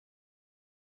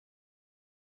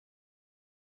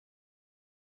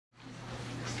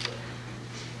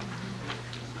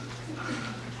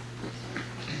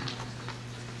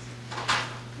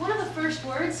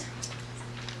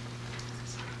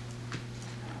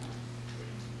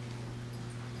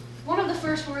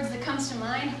first words that comes to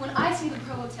mind when I see the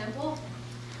Provo Temple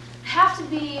have to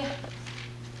be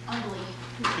ugly.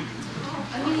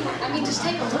 I mean, just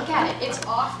take a look at it. It's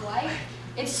off-white,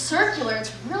 it's circular,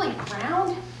 it's really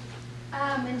round,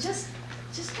 and just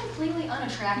completely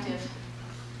unattractive.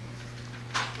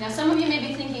 Now, some of you may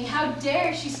be thinking, how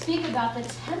dare she speak about the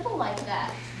temple like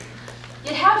that?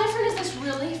 Yet how different is this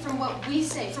really from what we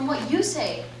say, from what you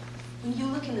say when you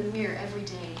look in the mirror every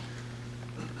day?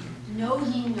 Know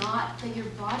ye not that your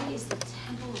body is the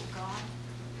temple of God?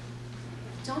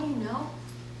 Don't you know?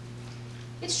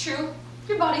 It's true,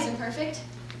 your body's imperfect,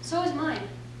 so is mine.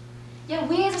 Yet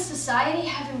we as a society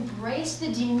have embraced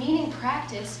the demeaning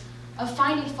practice of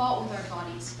finding fault with our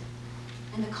bodies.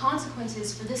 And the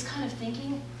consequences for this kind of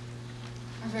thinking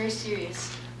are very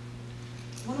serious.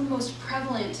 One of the most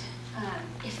prevalent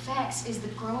effects is the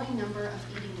growing number of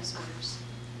eating disorders.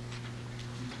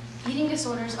 Eating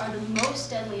disorders are the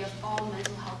most deadly of all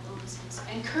mental health illnesses,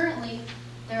 and currently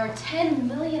there are 10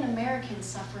 million Americans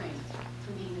suffering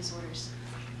from eating disorders.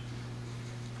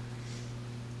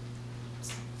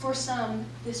 For some,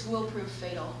 this will prove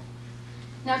fatal.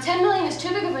 Now, 10 million is too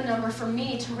big of a number for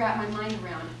me to wrap my mind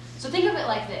around. So think of it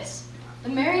like this. The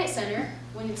Marriott Center,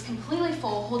 when it's completely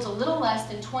full, holds a little less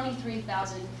than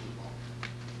 23,000 people.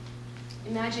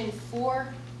 Imagine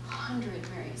 400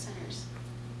 Marriott Centers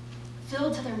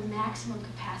filled to their maximum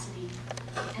capacity,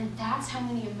 and that's how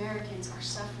many Americans are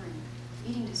suffering with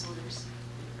eating disorders.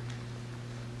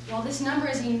 While this number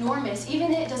is enormous,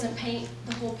 even it doesn't paint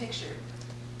the whole picture.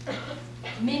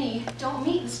 Many don't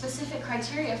meet the specific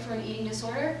criteria for an eating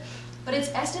disorder, but it's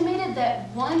estimated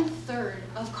that 1/3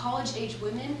 of college-age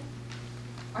women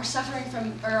are suffering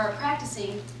from or are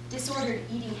practicing disordered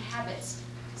eating habits,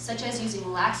 such as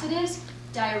using laxatives,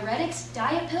 diuretics,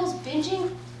 diet pills,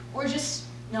 binging, or just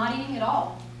not eating at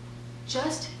all,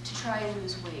 just to try and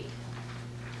lose weight.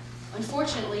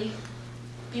 Unfortunately,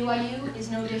 BYU is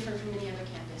no different from any other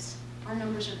campus. Our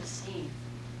numbers are the same.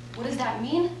 What does that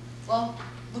mean? Well,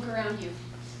 look around you.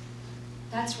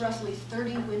 That's roughly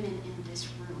 30 women in this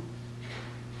room.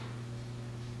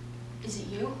 Is it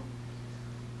you?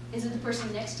 Is it the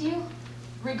person next to you?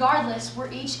 Regardless,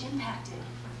 we're each impacted.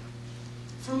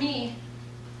 For me,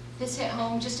 this hit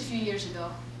home just a few years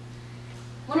ago.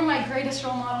 One of my greatest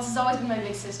role models has always been my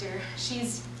big sister.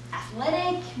 She's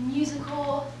athletic,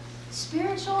 musical,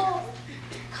 spiritual,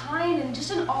 kind, and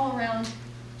just an all-around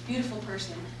beautiful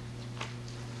person.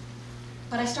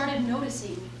 But I started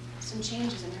noticing some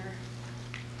changes in her.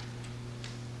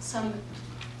 Some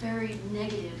very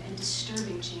negative and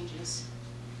disturbing changes.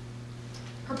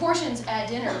 Her portions at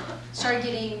dinner started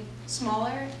getting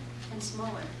smaller and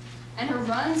smaller, and her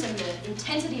runs and the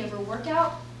intensity of her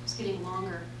workout was getting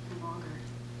longer and longer.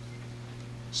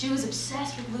 She was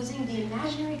obsessed with losing the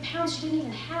imaginary pounds she didn't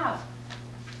even have.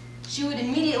 She would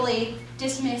immediately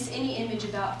dismiss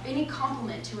any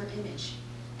compliment to her image.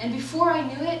 And before I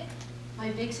knew it,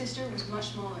 my big sister was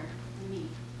much smaller than me.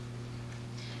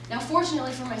 Now,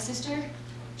 fortunately for my sister,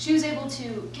 she was able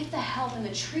to get the help and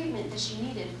the treatment that she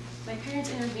needed. My parents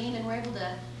intervened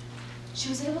and she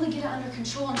was able to get it under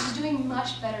control, and she's doing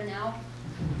much better now.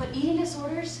 But eating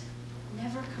disorders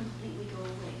never completely go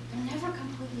away. They're never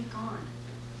completely gone.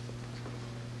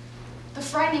 The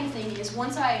frightening thing is,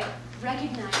 once I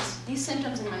recognized these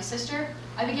symptoms in my sister,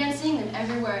 I began seeing them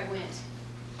everywhere I went.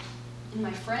 In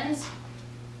my friends,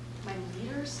 my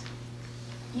leaders,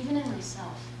 even in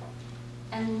myself.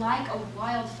 And like a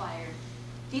wildfire,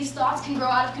 these thoughts can grow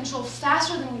out of control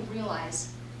faster than we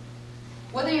realize.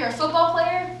 Whether you're a football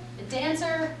player, a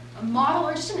dancer, a model,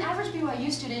 or just an average BYU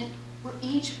student, we're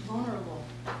each vulnerable.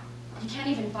 You can't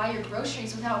even buy your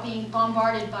groceries without being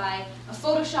bombarded by a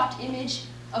photoshopped image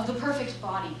of the perfect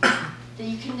body that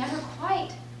you can never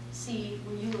quite see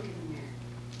when you look in the mirror.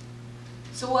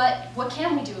 So what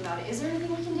can we do about it? Is there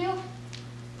anything we can do?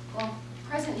 Well,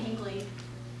 President Hinckley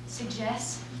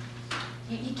suggests,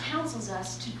 he counsels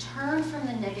us to turn from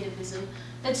the negativism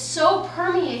that so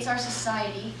permeates our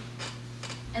society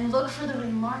and look for the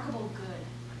remarkable good.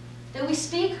 That we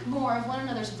speak more of one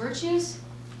another's virtues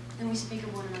than we speak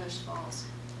of one another's faults.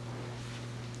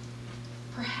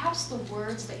 Perhaps the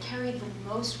words that carry the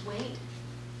most weight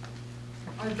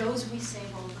are those we say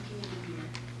while looking in the mirror.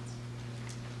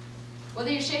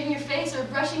 Whether you're shaving your face or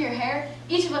brushing your hair,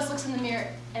 each of us looks in the mirror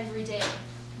every day.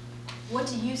 What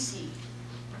do you see?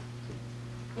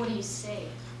 What do you say?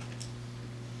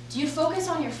 Do you focus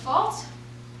on your faults,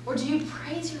 or do you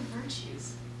praise your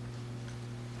virtues?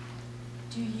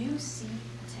 Do you see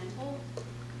the temple?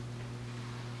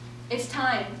 It's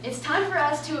time. It's time for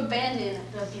us to abandon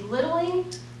the belittling,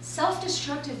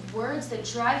 self-destructive words that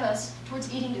drive us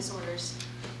towards eating disorders.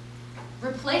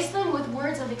 Replace them with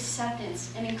words of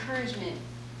acceptance and encouragement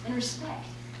and respect.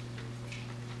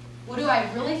 What do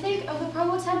I really think of the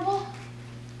Provo Temple?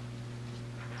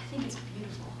 I think it's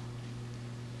beautiful,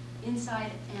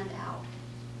 inside and out.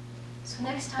 So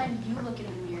next time you look in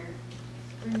the mirror,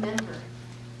 remember,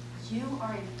 you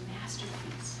are a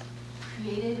masterpiece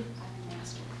created by the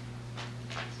Master.